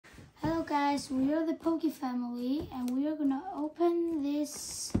guys, we are the Poke family and we are gonna open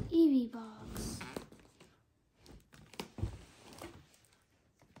this Eevee box.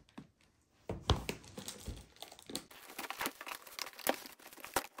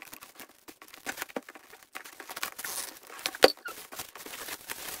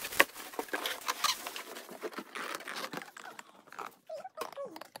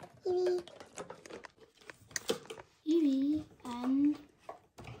 Eevee and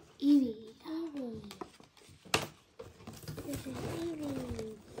Eevee. This is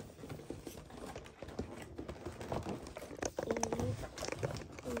Eevee.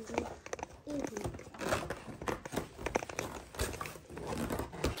 Eevee.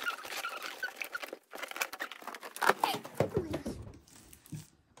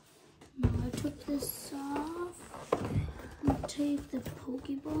 Now I took this off. I'll take the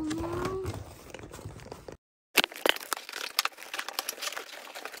Pokeball now.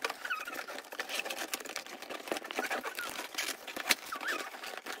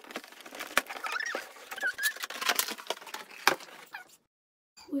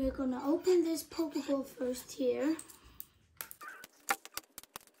 We're gonna open this Pokeball first here.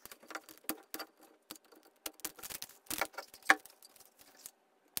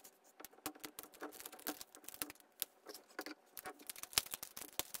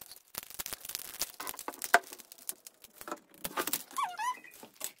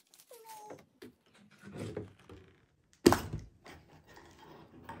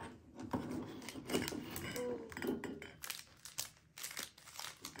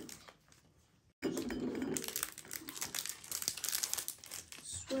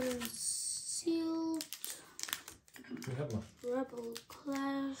 Sweater sealed. We have one. Rebel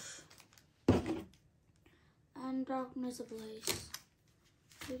Clash and Darkness Ablaze.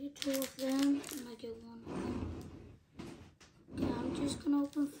 I get two of them and I get one of them. Okay, I'm just gonna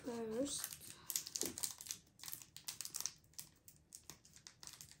open first.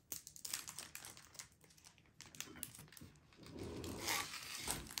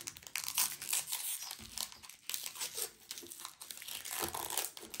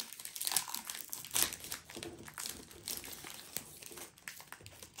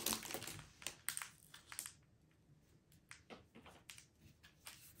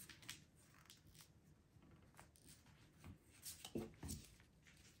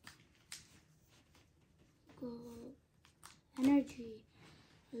 Energy,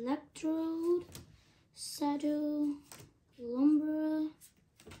 Electrode, Saddle, Lumbra,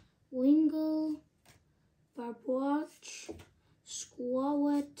 Wingle, Barbwatch,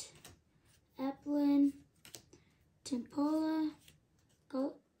 Squawet, Applin, Timpola,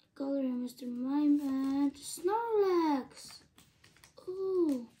 Galarian Mr. Mime, and Snorlax.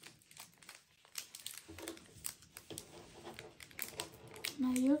 Ooh.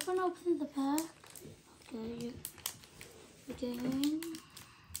 Now you're gonna open the pack. Okay, again.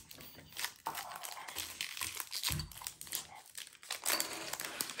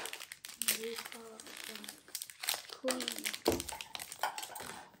 We got the Queen.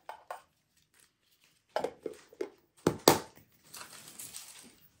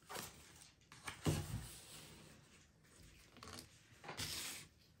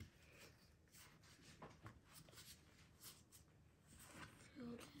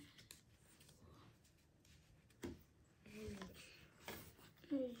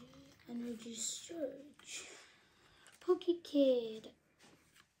 Energy Surge, Pokekid,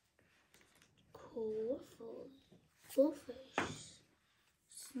 Bullfish,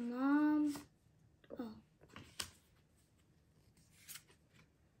 Snom,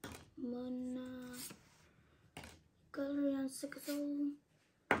 Mona, Galarian Sixel,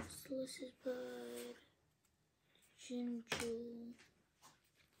 Slush's Bud, Jinju,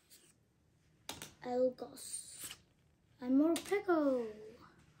 Elgos, and more Pickle.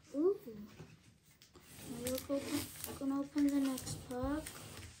 Ooh. Now we're gonna open the next pack.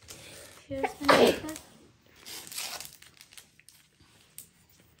 Here's the next pack.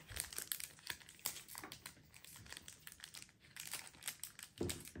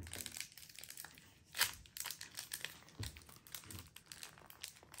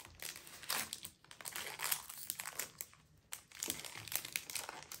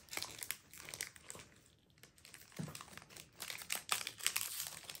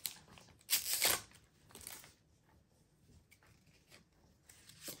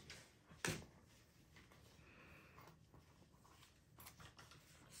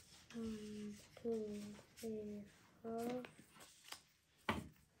 One, two, three, four.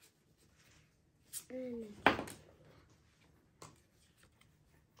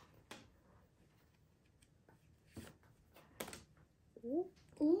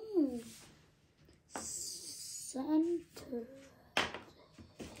 Ooh. Ooh. Center.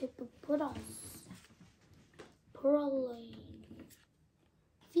 Hippopotamus. Praline.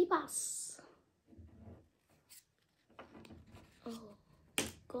 Phoebus. Oh,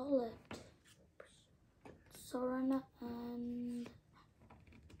 Gullet. Sorana and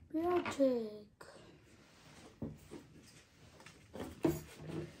Beartic.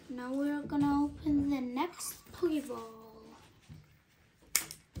 Now we're gonna open the next Pokeball.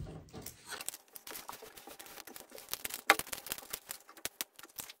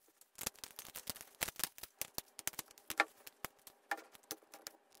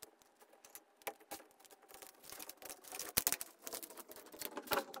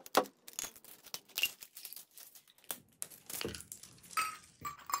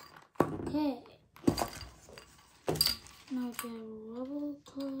 Okay. Now get Rubble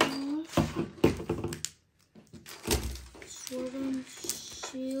Clash, Sword and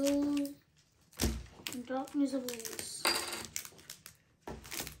Shield, and Darkness Ablaze.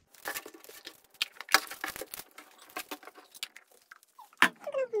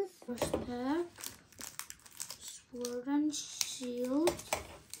 First pack, Sword and Shield.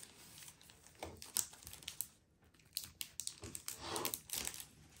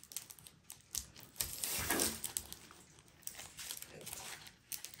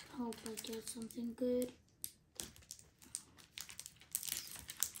 Hope I get something good.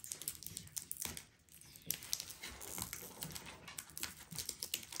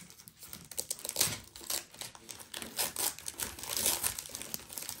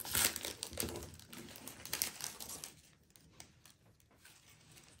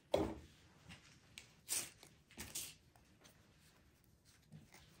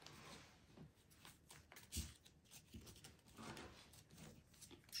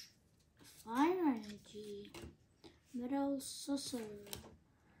 Fire Energy, Metal Saucer,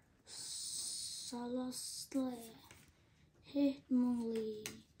 Salastle, Hitmonlee,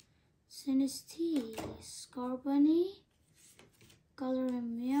 Sinistea, Scarbunny,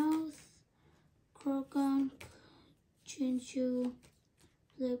 Coloring Meowth, Croagunk, Chinchou,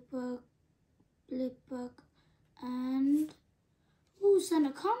 Blipbug, and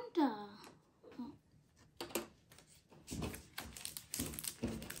Anaconda.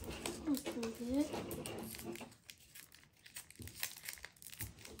 That's pretty good.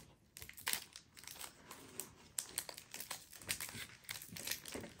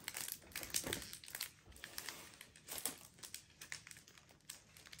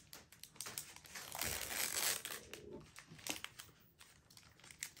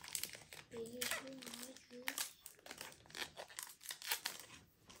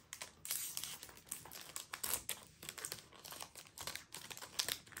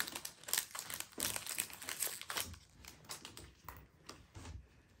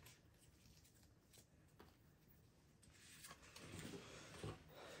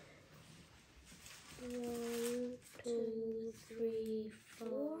 One, two, three,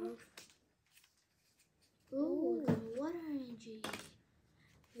 four. Ooh, the Water Energy.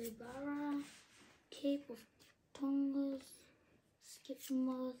 Libara, Cape of Tongas,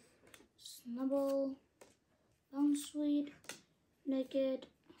 Skipmoth, Snubble, Bounsweet, Naked,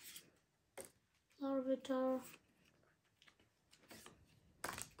 Larvitar,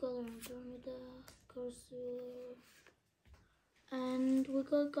 Andromeda, Corsair, and we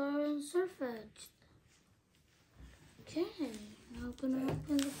got Garden Surfetched. Okay, now I'm gonna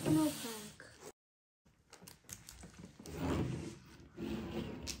open the final pack.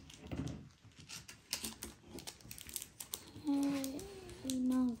 Okay,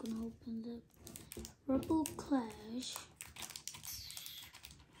 now I'm gonna open the Rubble Clash.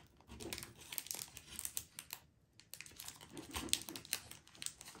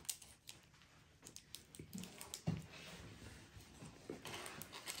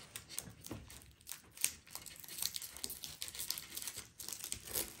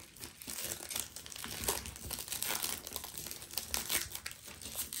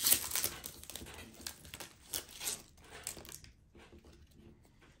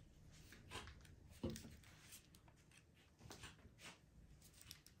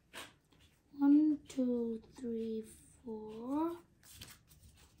 One, two, three, four.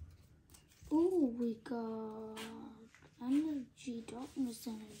 Ooh, we got Energy, Darkness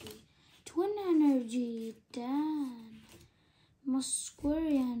Energy, Twin Energy, Dan,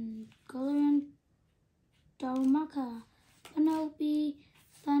 Musquarian, Galarian, Darumaka, Penelope,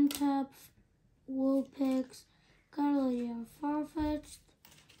 Phantab, Vulpix, Galarian, Farfetch'd,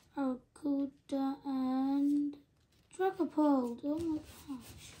 Arcuda, and Dragapult. Oh my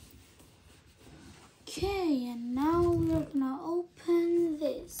gosh. Okay, and now we're gonna open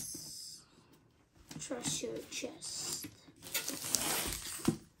this. treasure chest.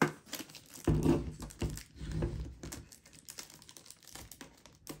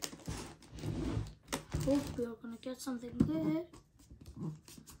 Hope we're gonna get something good.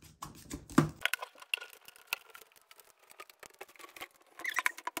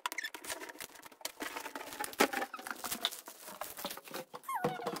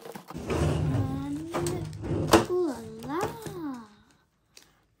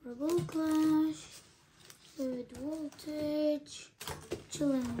 Clash, fluid voltage,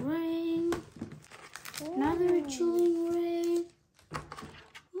 chilling ring, another chilling ring.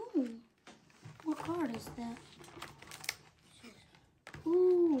 Ooh, what card is that?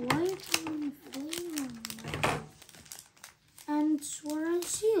 Ooh, white and flame. And sword and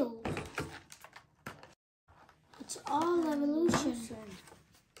shield. It's all evolution.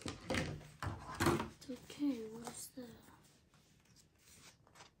 Okay, what is that?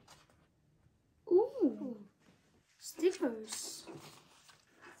 Ooh, stickers.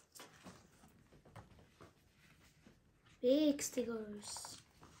 Big stickers.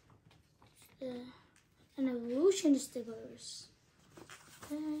 And evolution stickers.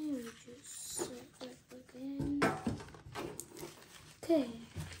 Okay, we just set that back in. Okay,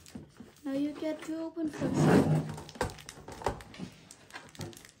 now you get to open first.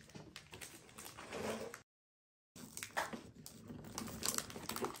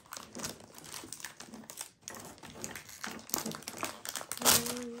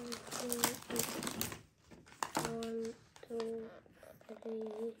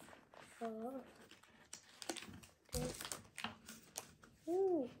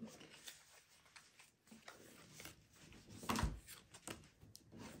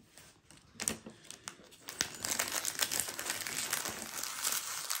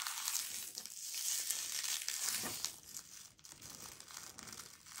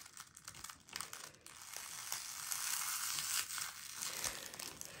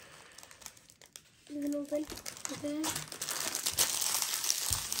 You can open. Okay.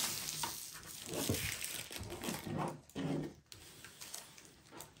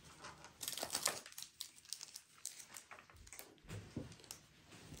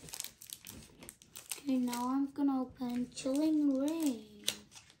 Okay, now I'm gonna open chilling ring.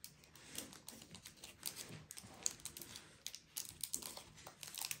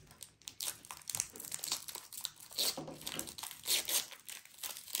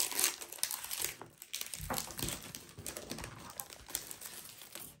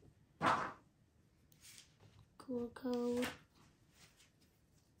 Code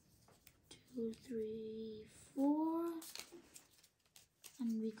 2, 3, 4,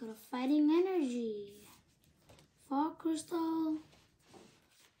 and we got a fighting energy, fog crystal,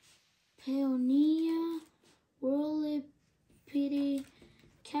 peonia, whirly pity,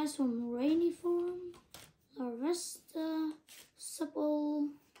 castle rainy form, larvesta, supple,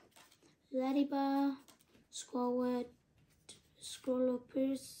 ladiba, squawet, scroller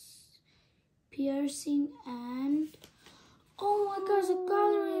piercing, and oh my gosh, a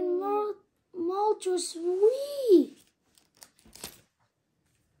gathering Moltres Wii!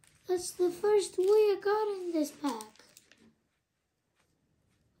 That's the first Wii I got in this pack.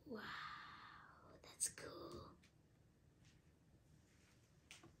 Wow, that's cool.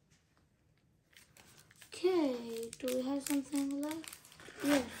 Okay, do we have something left?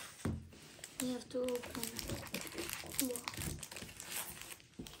 Yeah, we have to open. Wow.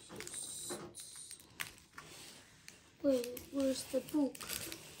 Wait, where's the book?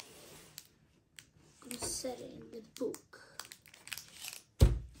 I'm gonna set it in the book.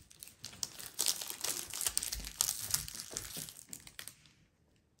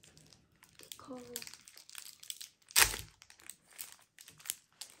 The card.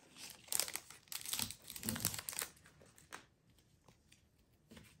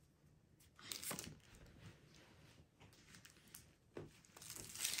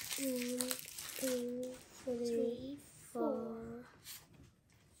 One, two, three, 4.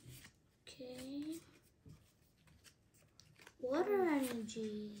 Okay. Water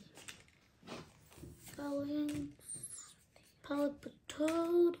energy.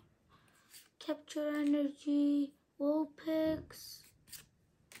 Palpitoad. Capture energy. Vulpix.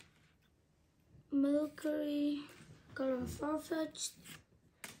 Milcery. Galarian Farfetch'd.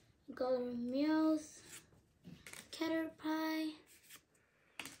 Galarian Meowth. Caterpie.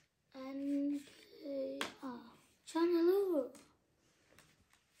 And Chandelure.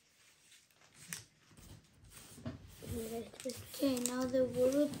 Okay, now the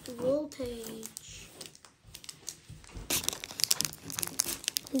voltage.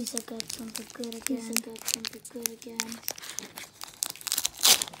 Please, I got something good again.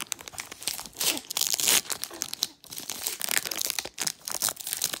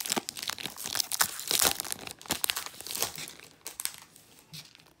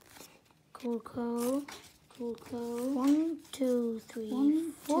 Cool. 1, 2,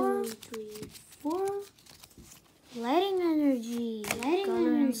 3, 4. 4. Lighting energy.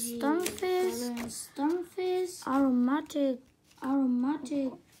 Stunfish. Aromatic.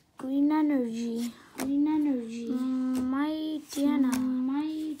 Green energy. Mightyena.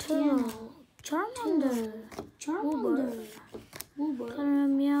 Charmander.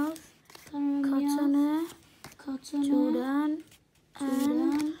 Meowth. Katana. Jordan.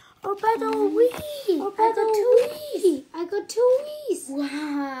 And Wee. I got 2 Wees.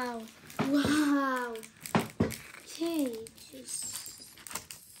 Wow. Okay, just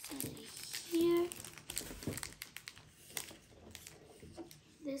set it here.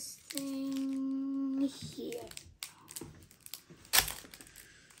 This thing here.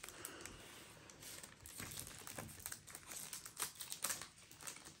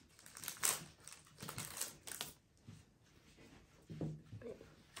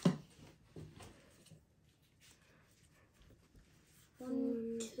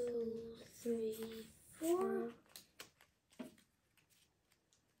 One, 2, 3, 4.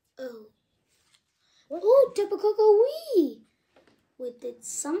 Oh, Tapacoco Wee! We did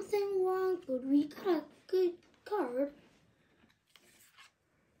something wrong, but we got a good card.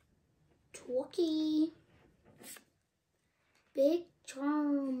 Twucky. Big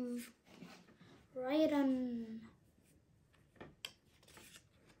Charm. Rhydon.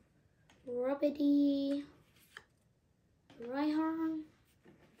 Rabbity. Rhyhorn.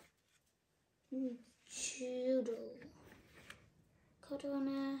 Judo.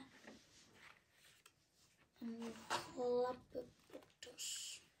 Katana. And Colapipotus.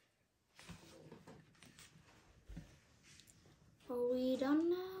 Are we done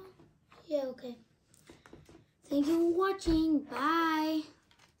now? Yeah, okay. Thank you for watching. Bye.